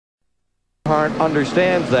Earnhardt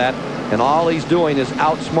understands that, and all he's doing is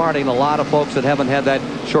outsmarting a lot of folks that haven't had that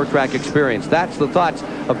short track experience. That's the thoughts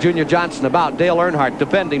of Junior Johnson about Dale Earnhardt,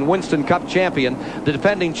 defending Winston Cup champion, the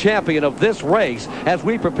defending champion of this race, as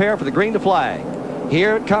we prepare for the green to flag.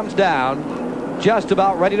 Here it comes down, just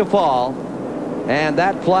about ready to fall, and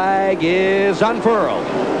that flag is unfurled.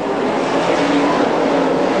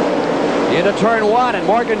 Into turn one, and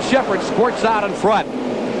Morgan Shepherd squirts out in front.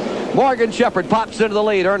 Morgan Shepherd pops into the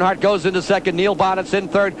lead. Earnhardt goes into second. Neil Bonnet's in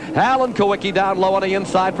third. Alan Kawicki down low on the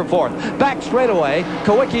inside for fourth. Back straightaway.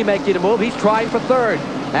 Kawicki making a move. He's trying for third.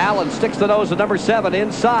 Allen sticks the nose of number 7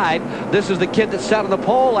 inside. This is the kid that sat on the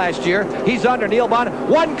pole last year. He's under Neil Bonnet.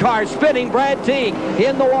 One car spinning. Brad Teague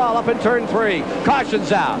in the wall up in turn 3.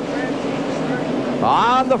 Caution's out.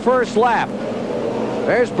 On the first lap,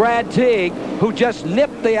 there's Brad Teague, who just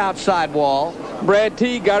nipped the outside wall. Brad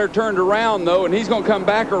Teague got her turned around, though, and he's going to come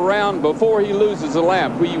back around before he loses a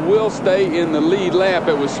lap. He will stay in the lead lap.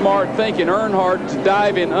 It was smart thinking. Earnhardt to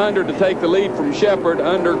dive in under to take the lead from Shepherd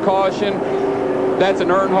under caution. That's an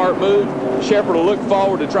Earnhardt move. Shepherd will look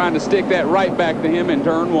forward to trying to stick that right back to him in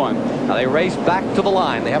turn 1. Now they race back to the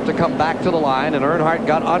line. They have to come back to the line, and Earnhardt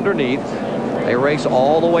got underneath. They race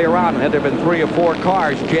all the way around, and had there been 3 or 4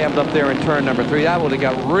 cars jammed up there in turn number 3, that would have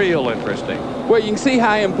got real interesting. Well, you can see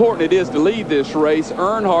how important it is to lead this race.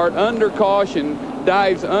 Earnhardt, under caution,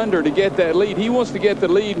 dives under to get that lead. He wants to get the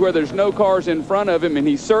lead where there's no cars in front of him, and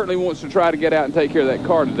he certainly wants to try to get out and take care of that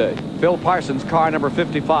car today. Phil Parsons, car number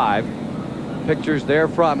 55. Pictures there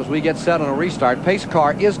from as we get set on a restart. Pace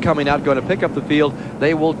car is coming out, going to pick up the field.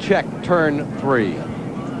 They will check turn 3.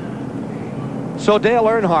 So Dale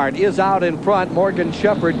Earnhardt is out in front. Morgan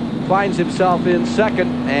Shepherd finds himself in second,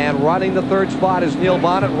 and running the third spot is Neil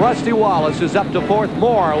Bonnet. Rusty Wallace is up to fourth.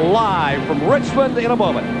 More live from Richmond in a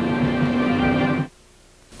moment.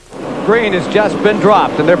 Green has just been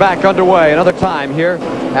dropped, and they're back underway another time here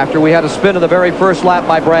after we had a spin in the very first lap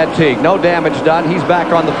by Brad Teague. No damage done. He's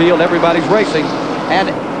back on the field. Everybody's racing, and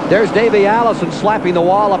there's Davey Allison slapping the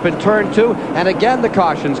wall up in turn 2, and again the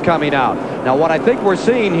caution's coming out. Now what I think we're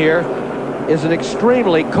seeing here is an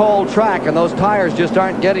extremely cold track, and those tires just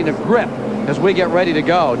aren't getting a grip as we get ready to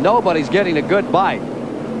go. Nobody's getting a good bite.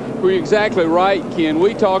 Well, you're exactly right, Ken.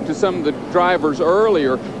 We talked to some of the drivers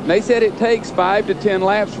earlier, and they said it takes 5 to 10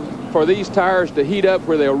 laps for these tires to heat up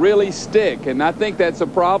where they'll really stick, and I think that's a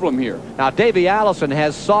problem here. Now, Davey Allison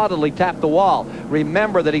has solidly tapped the wall.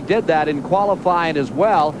 Remember that he did that in qualifying as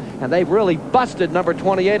well, and they've really busted number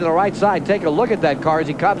 28 on the right side. Take a look at that car as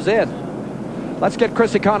he comes in. Let's get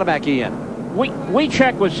Chris Economaki in. We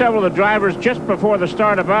checked with several of the drivers just before the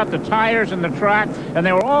start about the tires and the track, and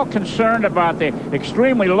they were all concerned about the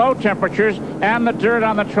extremely low temperatures and the dirt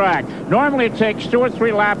on the track. Normally it takes 2 or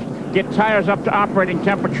 3 laps to get tires up to operating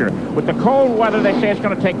temperature. With the cold weather, they say it's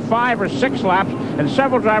going to take 5 or 6 laps, and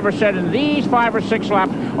several drivers said in these 5 or 6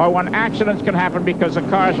 laps are when accidents can happen because the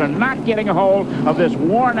cars are not getting a hold of this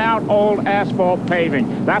worn-out old asphalt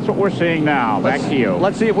paving. That's what we're seeing now. Back to you.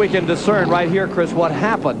 Let's see if we can discern right here, Chris, what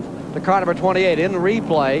happened. The car number 28 in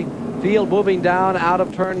replay. Field moving down out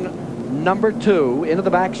of turn number 2 into the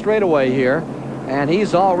back straightaway here, and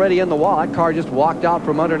he's already in the wall. That car just walked out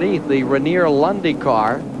from underneath. The Rainier Lundy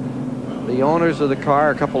car. The owners of the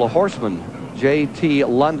car, a couple of horsemen. J.T.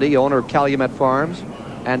 Lundy, owner of Calumet Farms,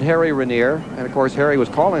 and Harry Rainier. And of course, Harry was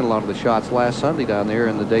calling a lot of the shots last Sunday down there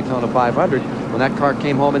in the Daytona 500 when that car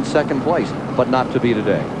came home in second place, but not to be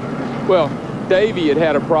today. Well, Davey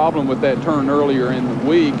had a problem with that turn earlier in the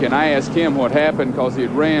week, and I asked him what happened because he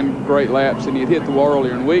had ran great laps and he had hit the wall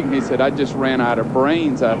earlier in the week, and he said, I just ran out of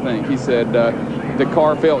brains, I think. He said the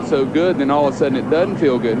car felt so good, then all of a sudden it doesn't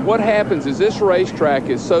feel good. What happens is this racetrack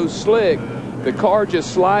is so slick, the car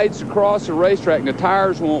just slides across the racetrack and the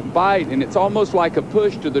tires won't bite, and it's almost like a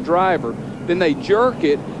push to the driver. Then they jerk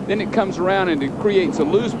it, then it comes around and it creates a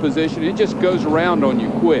loose position. It just goes around on you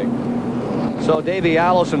quick. So Davey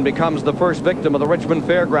Allison becomes the first victim of the Richmond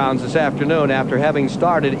Fairgrounds this afternoon after having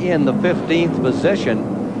started in the 15th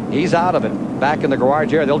position. He's out of it. Back in the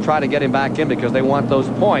garage area. They'll try to get him back in because they want those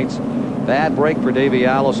points. Bad break for Davey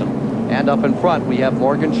Allison. And up in front we have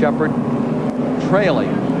Morgan Shepherd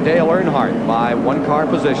trailing Dale Earnhardt by 1 car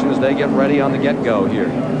position as they get ready on the get-go here.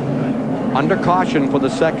 Under caution for the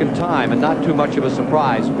second time, and not too much of a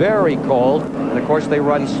surprise. Very cold, and of course they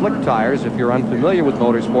run slick tires. If you're unfamiliar with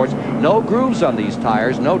motorsports, no grooves on these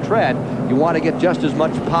tires, no tread. You want to get just as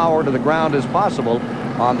much power to the ground as possible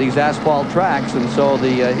on these asphalt tracks, and so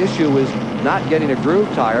the issue is not getting a groove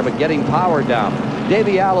tire, but getting power down.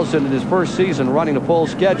 Davey Allison, in his first season running a full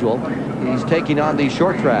schedule, he's taking on these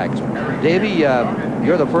short tracks. Davey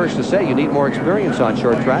you're the first to say you need more experience on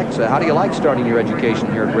short tracks. How do you like starting your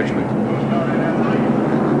education here at Richmond?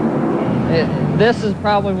 This is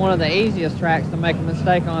probably one of the easiest tracks to make a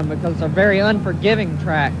mistake on because it's a very unforgiving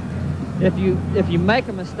track. If you make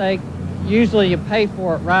a mistake, usually you pay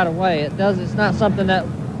for it right away. It's not something that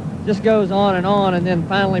just goes on and then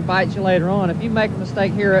finally bites you later on. If you make a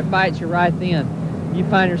mistake here, it bites you right then. You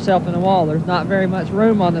find yourself in the wall. There's not very much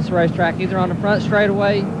room on this racetrack, either on the front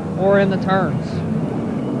straightaway or in the turns.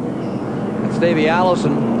 That's Davey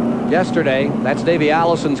Allison yesterday. That's Davey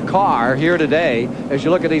Allison's car here today as you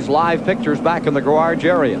look at these live pictures back in the garage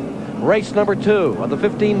area. Race number 2 of the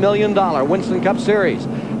 $15 million Winston Cup Series.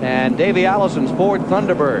 And Davey Allison's Ford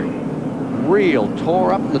Thunderbird real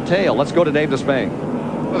tore up in the tail. Let's go to Dave Despain.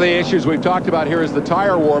 One of the issues we've talked about here is the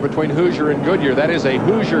tire war between Hoosier and Goodyear. That is a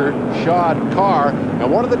Hoosier shod car. And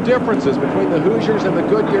one of the differences between the Hoosiers and the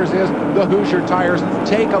Goodyears is the Hoosier tires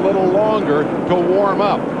take a little longer to warm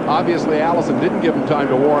up. Obviously, Allison didn't give him time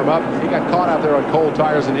to warm up. He got caught out there on cold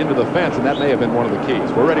tires and into the fence, and that may have been one of the keys.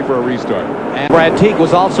 We're ready for a restart. And Brad Teague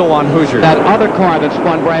was also on Hoosiers. That other car that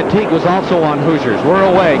spun Brad Teague was also on Hoosiers. We're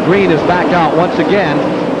away. Green is back out once again.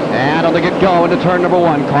 And on the get-go into turn number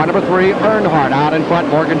 1, car number 3, Earnhardt out in front.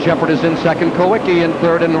 Morgan Shepherd is in second. Kowicki in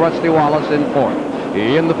third, and Rusty Wallace in fourth.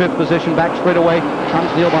 In the 5th position, back straight away,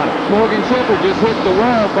 comes Neil Bonnet. Morgan Shepherd just hit the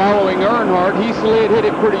wall following Earnhardt. He hit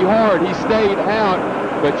it pretty hard. He stayed out,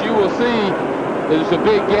 but you will see there's a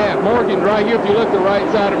big gap. Morgan, right here, if you look at the right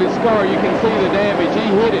side of his car, you can see the damage. He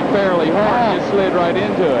hit it fairly hard. Just slid right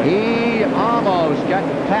into it. He almost got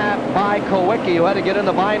tapped by Kowicki, who had to get in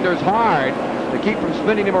the binders hard to keep from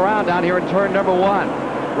spinning him around down here in turn number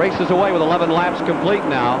 1. Races away with 11 laps complete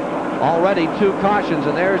now. Already 2 cautions,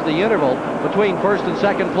 and there's the interval between first and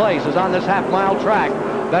second place is on this half-mile track.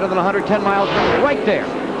 Better than 110 miles right there.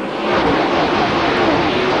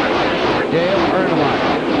 Dale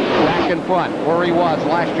Earnhardt back in front where he was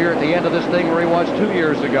last year at the end of this thing, where he was 2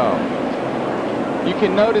 years ago. You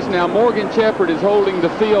can notice now Morgan Shepherd is holding the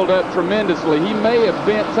field up tremendously. He may have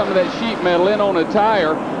bent some of that sheet metal in on a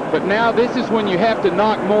tire, but now this is when you have to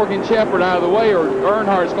knock Morgan Shepherd out of the way, or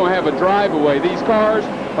Earnhardt's going to have a drive away. These cars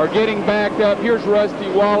are getting backed up. Here's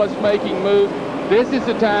Rusty Wallace making moves. This is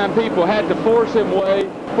the time people had to force their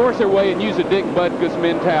way and use a Dick Butkus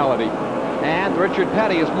mentality. And Richard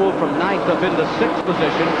Petty has moved from 9th up into 6th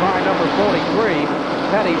position. Car number 43.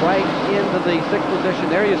 Petty right into the 6th position.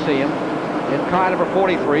 There you see him in car number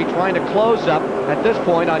 43, trying to close up at this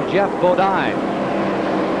point on Jeff Bodine.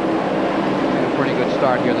 And a pretty good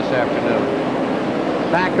start here this afternoon.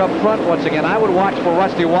 Back up front once again, I would watch for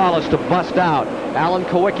Rusty Wallace to bust out. Alan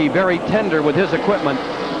Kowicki very tender with his equipment.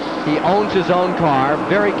 He owns his own car,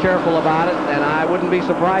 very careful about it, and I wouldn't be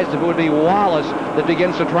surprised if it would be Wallace that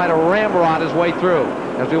begins to try to ramrod his way through.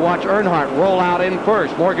 As we watch Earnhardt roll out in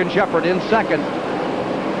first, Morgan Shepherd in second.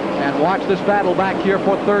 And watch this battle back here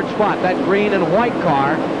for 3rd spot. That green and white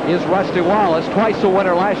car is Rusty Wallace, twice a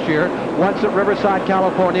winner last year, once at Riverside,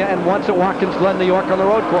 California, and once at Watkins Glen, New York on the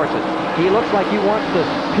road courses. He looks like he wants to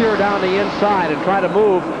peer down the inside and try to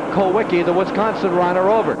move Kowicki, the Wisconsin runner,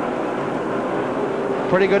 over.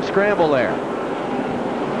 Pretty good scramble there.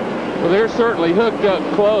 Well, they're certainly hooked up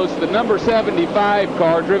close. The number 75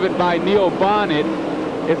 car, driven by Neil Bonnet,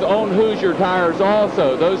 is on Hoosier tires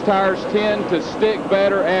also. Those tires tend to stick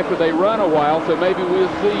better after they run a while, so maybe we'll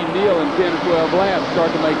see Neil in 10 or 12 laps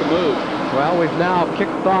start to make a move. Well, we've now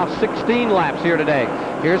kicked off 16 laps here today.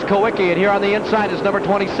 Here's Kowicki, and here on the inside is number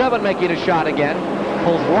 27 making a shot again.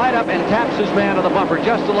 Pulls right up and taps his man on the bumper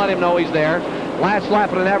just to let him know he's there. Last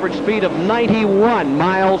lap at an average speed of 91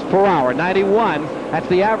 miles per hour. 91, that's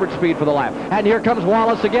the average speed for the lap. And here comes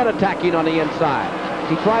Wallace again attacking on the inside.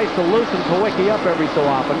 He tries to loosen Kowicki up every so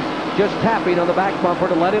often, just tapping on the back bumper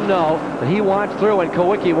to let him know that he wants through and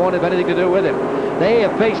Kowicki won't have anything to do with it. They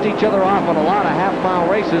have faced each other off on a lot of half-mile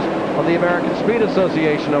races of the American Speed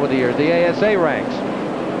Association over the years, the ASA ranks.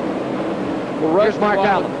 Well, Here's Mark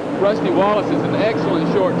Allen. Rusty Wallace is an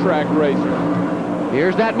excellent short track racer.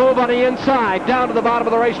 Here's that move on the inside, down to the bottom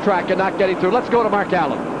of the racetrack and not getting through. Let's go to Mark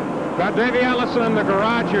Allen. Got Davey Allison in the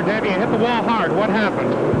garage here, Davey. You hit the wall hard. What happened?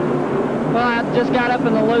 Well, I just got up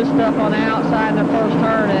in the loose stuff on the outside in the first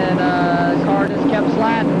turn, and the car just kept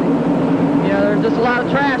sliding. You know, there's just a lot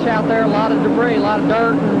of trash out there, a lot of debris, a lot of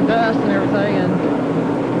dirt and dust and everything,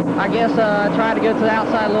 and I guess I tried to get to the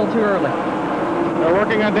outside a little too early. They're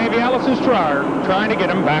working on Davey Allison's trying to get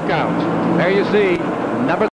him back out. There you see number